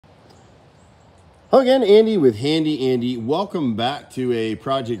Hello again, Andy with Handy Andy. Welcome back to a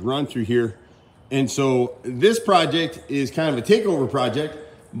project run through here. And so this project is kind of a takeover project,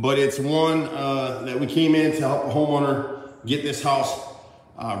 but it's one that we came in to help a homeowner get this house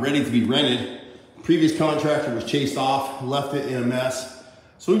ready to be rented. Previous contractor was chased off, left it in a mess.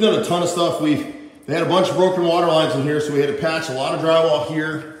 So we've done a ton of stuff. They had a bunch of broken water lines in here, so we had to patch a lot of drywall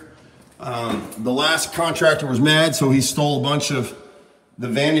here. The last contractor was mad, so he stole a bunch of the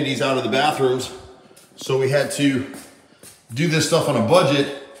vanities out of the bathrooms. So we had to do this stuff on a budget.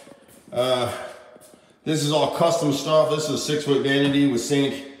 This is all custom stuff. This is a 6-foot vanity with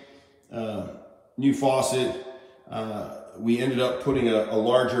sink, new faucet. We ended up putting a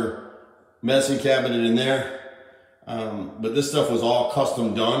larger medicine cabinet in there. But this stuff was all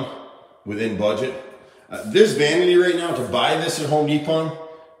custom done within budget. This vanity right now, to buy this at Home Depot,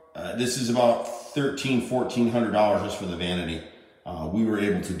 this is about $1,300, $1,400 just for the vanity. We were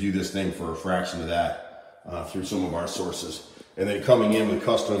able to do this thing for a fraction of that through some of our sources. And then coming in with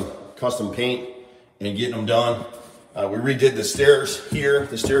custom paint and getting them done. We redid the stairs here,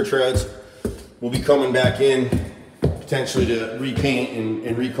 the stair treads. We'll be coming back in potentially to repaint and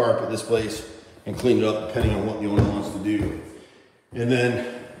recarpet this place and clean it up depending on what the owner wants to do. And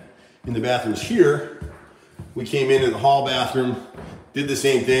then in the bathrooms here, we came in the hall bathroom, did the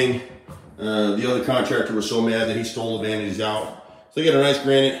same thing. The other contractor was so mad that he stole the vanities out. So you got a nice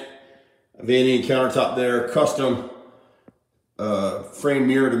granite vanity and countertop there, custom frame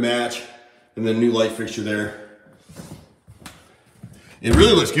mirror to match, and then new light fixture there. It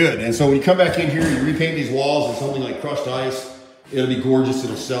really looks good. And so when you come back in here, you repaint these walls in something like crushed ice. It'll be gorgeous.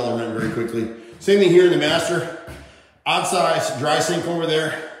 It'll sell around very quickly. Same thing here in the master. Odd size dry sink over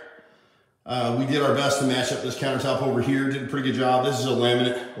there. We did our best to match up this countertop over here. Did a pretty good job. This is a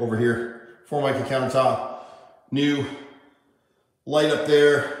laminate over here. Formica countertop. New light up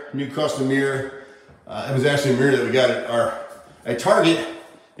there, new custom mirror. It was actually a mirror that we got at Target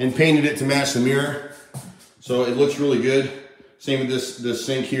and painted it to match the mirror. So it looks really good. Same with this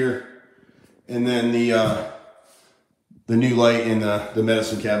sink here. And then the new light in the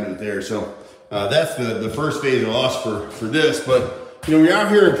medicine cabinet there. So that's the first phase of us for this. But you know, we're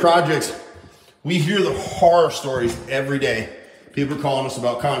out here in projects, we hear the horror stories every day. People are calling us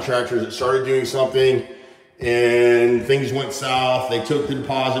about contractors that started doing something and things went south. They took the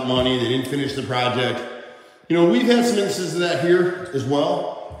deposit money, they didn't finish the project. You know, we've had some instances of that here as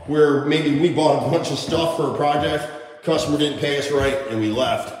well, where maybe we bought a bunch of stuff for a project, customer didn't pay us right, and we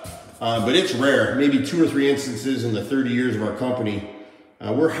left. But it's rare, maybe 2 or 3 instances in the 30 years of our company.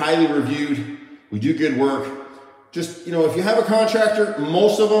 We're highly reviewed, we do good work. Just, you know, if you have a contractor,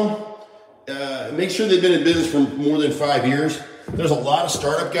 most of them, make sure they've been in business for more than 5 years. There's a lot of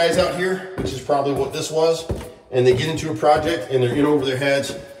startup guys out here, which is probably what this was, and they get into a project and they're in over their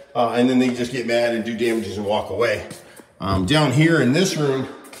heads, and then they just get mad and do damages and walk away. Down here in this room,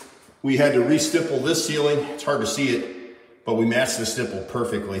 we had to re-stipple this ceiling. It's hard to see it, but we matched the stipple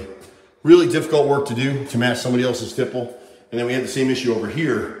perfectly. Really difficult work to do to match somebody else's stipple. And then we had the same issue over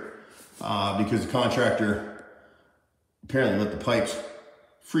here because the contractor apparently let the pipes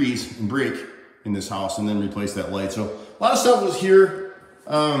freeze and break in this house and then replace that light. So a lot of stuff was here.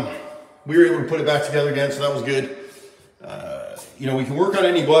 We were able to put it back together again, so that was good. You know, we can work on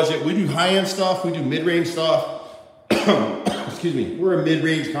any budget. We do high-end stuff, we do mid-range stuff. Excuse me, we're a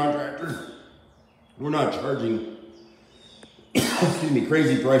mid-range contractor. We're not charging, excuse me,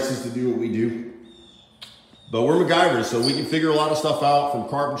 crazy prices to do what we do. But we're MacGyvers, so we can figure a lot of stuff out, from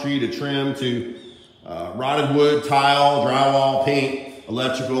carpentry to trim to rotted wood, tile, drywall, paint,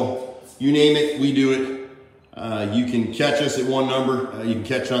 electrical. You name it, we do it. You can catch us at one number. You can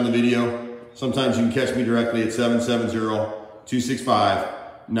catch it on the video. Sometimes you can catch me directly at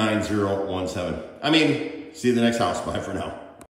 770-265-9017. See you at the next house. Bye for now.